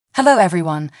Hello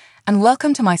everyone, and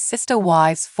welcome to my Sister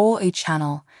Wives 4U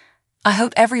channel. I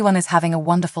hope everyone is having a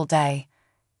wonderful day.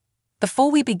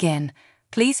 Before we begin,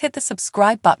 please hit the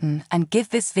subscribe button and give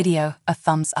this video a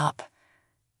thumbs up.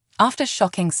 After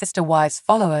shocking Sister Wives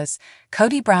followers,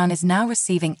 Kody Brown is now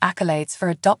receiving accolades for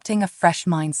adopting a fresh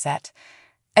mindset.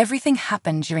 Everything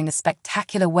happened during the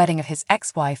spectacular wedding of his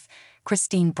ex-wife,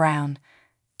 Christine Brown.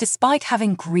 Despite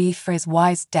having grieved for his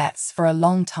wife's deaths for a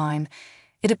long time,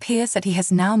 it appears that he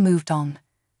has now moved on.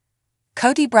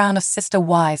 Kody Brown of Sister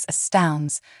Wives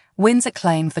astounds, wins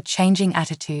acclaim for changing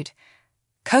attitude.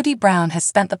 Kody Brown has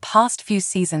spent the past few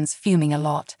seasons fuming a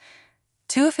lot.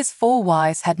 2 of his 4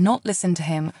 wives had not listened to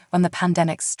him when the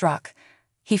pandemic struck.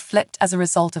 He flipped as a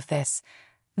result of this.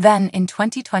 Then, in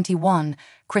 2021,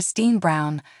 Christine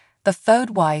Brown, the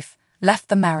 3rd wife, left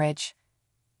the marriage.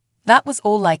 That was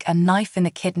all like a knife in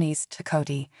the kidneys to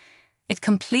Kody. It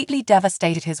completely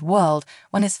devastated his world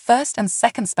when his 1st and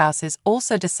 2nd spouses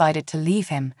also decided to leave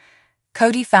him.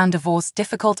 Kody found divorce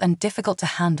difficult to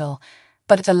handle,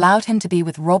 but it allowed him to be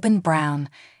with Robin Brown,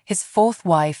 his 4th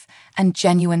wife and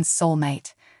genuine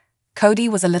soulmate. Kody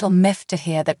was a little miffed to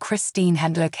hear that Christine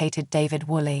had located David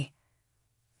Woolley.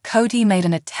 Kody made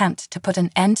an attempt to put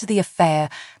an end to the affair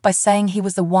by saying he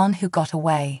was the one who got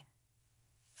away.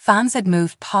 Fans had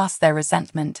moved past their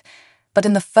resentment, but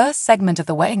in the first segment of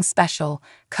the wedding special,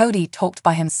 Kody talked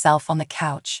by himself on the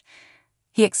couch.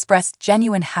 He expressed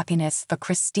genuine happiness for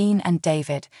Christine and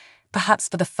David, perhaps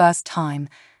for the first time,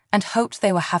 and hoped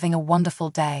they were having a wonderful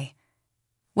day.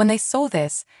 When they saw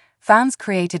this, fans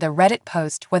created a Reddit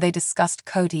post where they discussed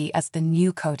Kody as the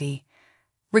new Kody.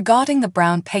 Regarding the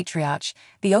Brown patriarch,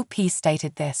 the OP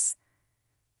stated this: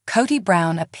 Kody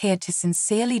Brown appeared to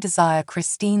sincerely desire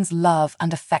Christine's love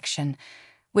and affection,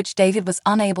 which David was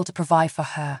unable to provide for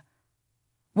her.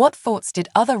 What thoughts did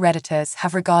other Redditors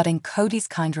have regarding Kody's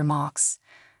kind remarks?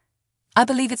 I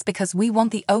believe it's because we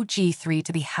want the OG3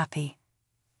 to be happy.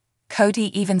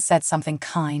 Kody even said something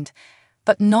kind,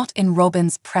 but not in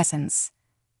Robin's presence.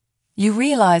 You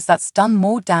realize that's done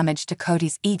more damage to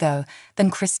Kody's ego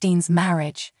than Christine's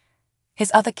marriage. His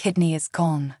other kidney is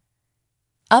gone.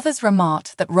 Others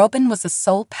remarked that Robin was the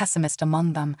sole pessimist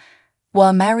among them,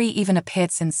 while Mary even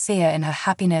appeared sincere in her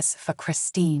happiness for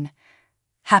Christine.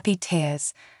 Happy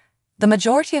tears. The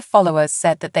majority of followers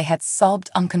said that they had sobbed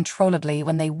uncontrollably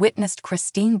when they witnessed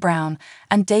Christine Brown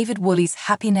and David Woolley's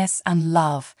happiness and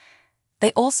love.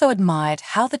 They also admired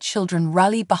how the children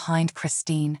rallied behind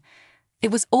Christine.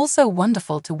 It was also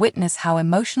wonderful to witness how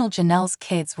emotional Janelle's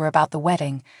kids were about the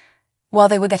wedding. While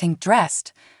they were getting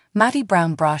dressed, Maddie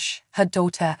Brownbrush, her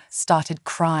daughter, started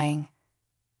crying.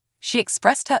 She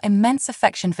expressed her immense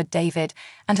affection for David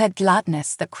and her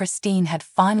gladness that Christine had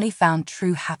finally found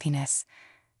true happiness.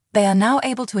 They are now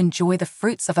able to enjoy the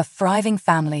fruits of a thriving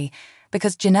family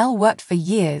because Janelle worked for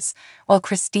years while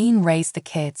Christine raised the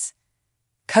kids.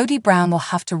 Kody Brown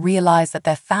will have to realize that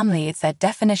their family is their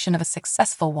definition of a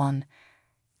successful one.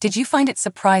 Did you find it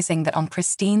surprising that on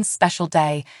Christine's special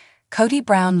day, Kody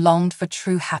Brown longed for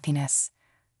true happiness?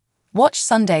 Watch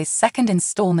Sunday's 2nd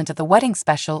installment of the wedding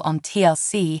special on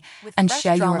TLC and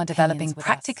share your opinions developing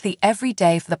practically every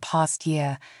day for the past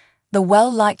year. The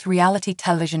well-liked reality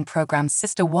television program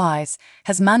Sister Wives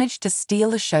has managed to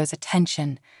steal the show's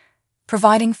attention.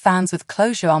 Providing fans with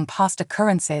closure on past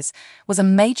occurrences was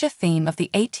a major theme of the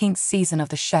 18th season of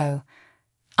the show.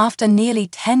 After nearly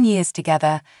 10 years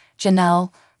together,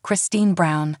 Janelle, Christine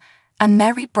Brown, and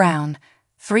Mary Brown,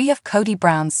 3 of Kody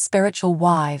Brown's spiritual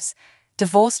wives,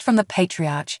 divorced from the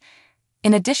patriarch.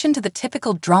 In addition to the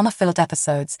typical drama-filled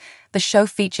episodes, the show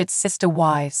featured Sister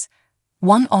Wives,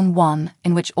 one-on-one,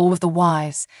 in which all of the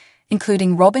wives,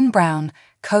 including Robin Brown,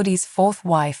 Kody's 4th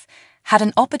wife, had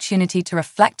an opportunity to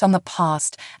reflect on the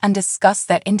past and discuss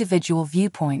their individual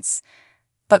viewpoints.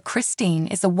 But Christine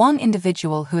is the one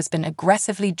individual who has been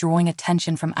aggressively drawing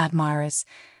attention from admirers.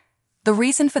 The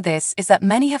reason for this is that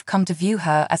many have come to view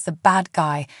her as the bad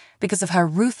guy because of her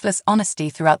ruthless honesty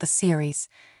throughout the series.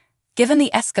 Given the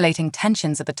escalating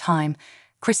tensions at the time,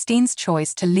 Christine's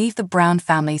choice to leave the Brown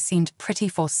family seemed pretty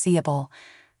foreseeable.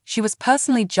 She was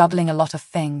personally juggling a lot of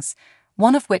things,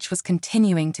 one of which was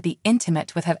continuing to be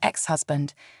intimate with her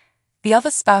ex-husband. The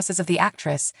other spouses of the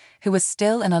actress, who was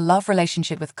still in a love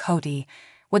relationship with Kody,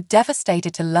 were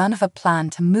devastated to learn of a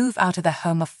plan to move out of their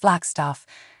home of Flagstaff.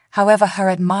 However, her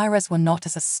admirers were not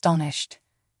as astonished.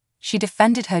 She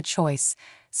defended her choice,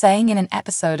 saying in an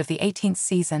episode of the 18th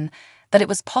season that it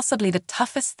was possibly the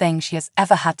toughest thing she has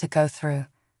ever had to go through.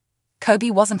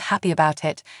 Kody wasn't happy about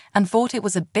it and thought it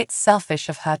was a bit selfish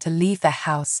of her to leave their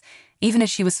house, even as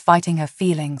she was fighting her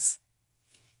feelings.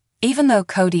 Even though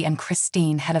Kody and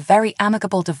Christine had a very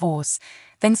amicable divorce,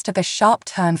 things took a sharp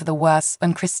turn for the worse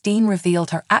when Christine revealed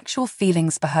her actual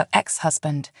feelings for her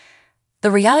ex-husband.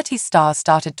 The reality star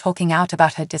started talking out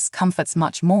about her discomforts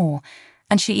much more,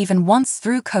 and she even once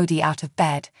threw Kody out of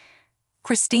bed.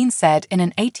 Christine said in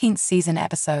an 18th season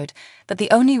episode that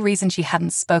the only reason she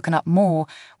hadn't spoken up more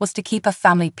was to keep her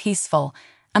family peaceful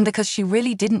and because she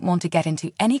really didn't want to get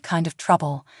into any kind of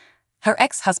trouble. Her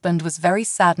ex-husband was very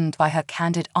saddened by her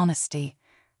candid honesty.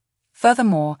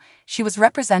 Furthermore, she was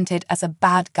represented as a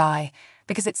bad guy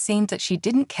because it seemed that she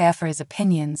didn't care for his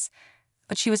opinions,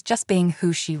 but she was just being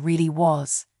who she really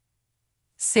was.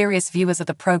 Serious viewers of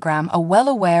the program are well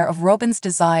aware of Robyn's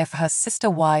desire for her sister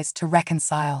wives to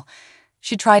reconcile.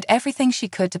 She tried everything she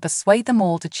could to persuade them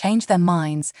all to change their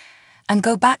minds and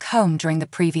go back home during the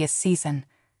previous season.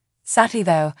 Sadly,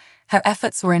 though, her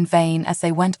efforts were in vain as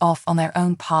they went off on their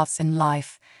own paths in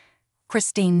life.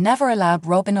 Christine never allowed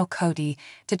Robyn or Kody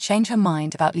to change her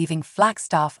mind about leaving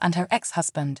Flagstaff and her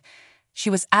ex-husband. She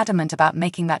was adamant about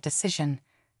making that decision.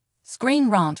 Screen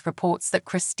Rant reports that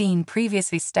Christine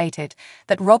previously stated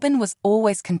that Robyn was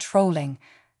always controlling,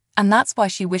 and that's why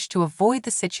she wished to avoid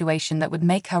the situation that would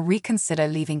make her reconsider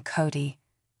leaving Kody.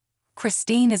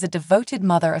 Christine is a devoted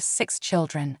mother of 6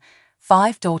 children,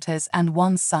 5 daughters and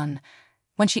 1 son,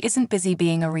 when she isn't busy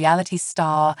being a reality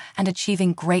star and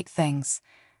achieving great things.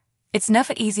 It's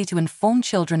never easy to inform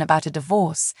children about a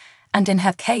divorce, and in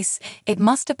her case, it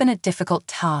must have been a difficult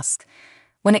task.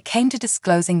 When it came to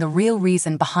disclosing the real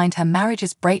reason behind her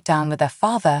marriage's breakdown with her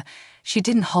father, she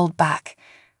didn't hold back.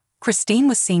 Christine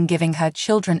was seen giving her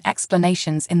children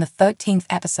explanations in the 13th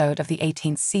episode of the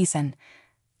 18th season.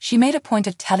 She made a point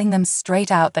of telling them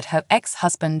straight out that her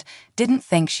ex-husband didn't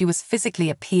think she was physically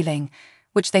appealing,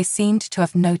 which they seemed to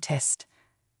have noticed.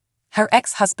 Her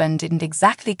ex-husband didn't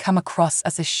exactly come across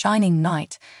as a shining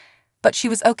knight, but she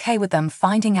was okay with them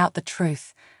finding out the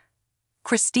truth.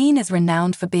 Christine is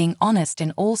renowned for being honest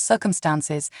in all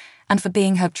circumstances and for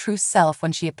being her true self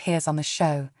when she appears on the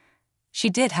show. She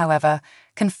did, however,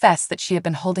 confess that she had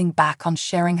been holding back on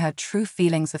sharing her true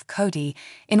feelings with Kody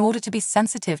in order to be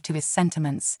sensitive to his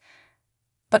sentiments.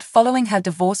 But following her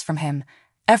divorce from him,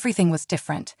 everything was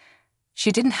different.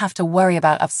 She didn't have to worry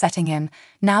about upsetting him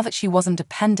now that she wasn't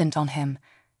dependent on him.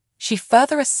 She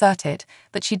further asserted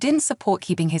that she didn't support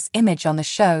keeping his image on the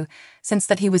show since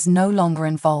that he was no longer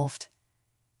involved.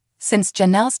 Since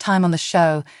Janelle's time on the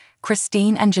show,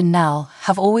 Christine and Janelle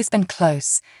have always been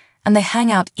close, and they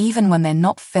hang out even when they're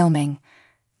not filming.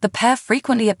 The pair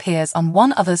frequently appears on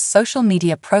one another's social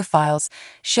media profiles,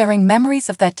 sharing memories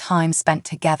of their time spent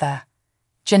together.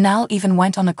 Janelle even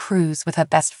went on a cruise with her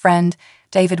best friend,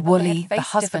 David Woolley, the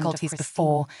husband difficulties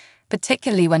before,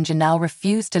 particularly when Janelle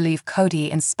refused to leave Kody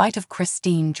in spite of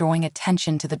Christine drawing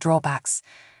attention to the drawbacks.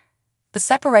 The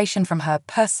separation from her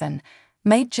person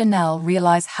made Janelle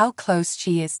realize how close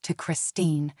she is to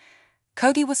Christine.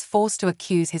 Kody was forced to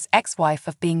accuse his ex-wife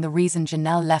of being the reason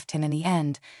Janelle left him in the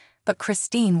end, but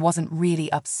Christine wasn't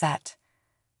really upset.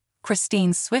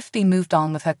 Christine swiftly moved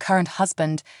on with her current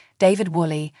husband, David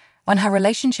Woolley, when her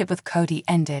relationship with Kody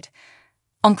ended.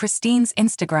 On Christine's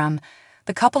Instagram,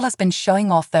 the couple has been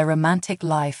showing off their romantic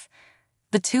life.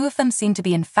 The two of them seem to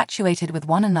be infatuated with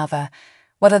one another,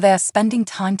 whether they are spending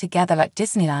time together at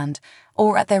Disneyland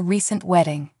or at their recent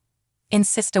wedding. In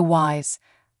Sister Wives,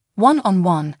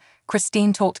 one-on-one,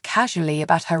 Christine talked casually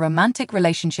about her romantic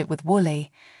relationship with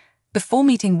Woolley. Before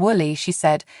meeting Woolley, she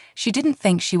said she didn't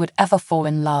think she would ever fall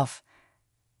in love.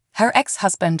 Her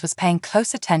ex-husband was paying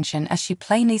close attention as she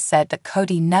plainly said that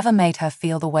Kody never made her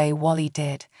feel the way Woolley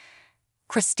did.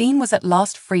 Christine was at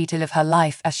last free to live her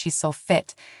life as she saw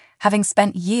fit, having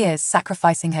spent years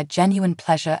sacrificing her genuine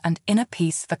pleasure and inner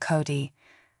peace for Kody.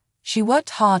 She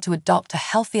worked hard to adopt a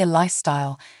healthier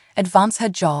lifestyle, advance her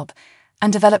job,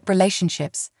 and develop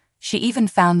relationships. She even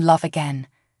found love again.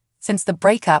 Since the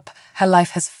breakup, her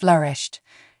life has flourished.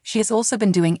 She has also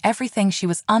been doing everything she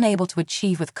was unable to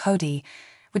achieve with Kody,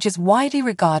 which is widely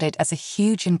regarded as a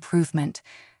huge improvement.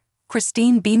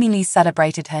 Christine beamingly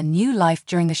celebrated her new life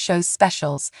during the show's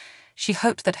specials. She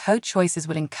hoped that her choices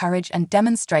would encourage and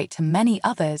demonstrate to many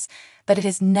others that it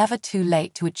is never too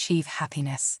late to achieve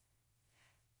happiness.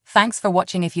 Thanks for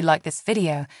watching. If you like this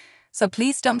video, so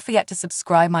please don't forget to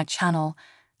subscribe my channel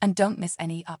and don't miss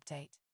any update.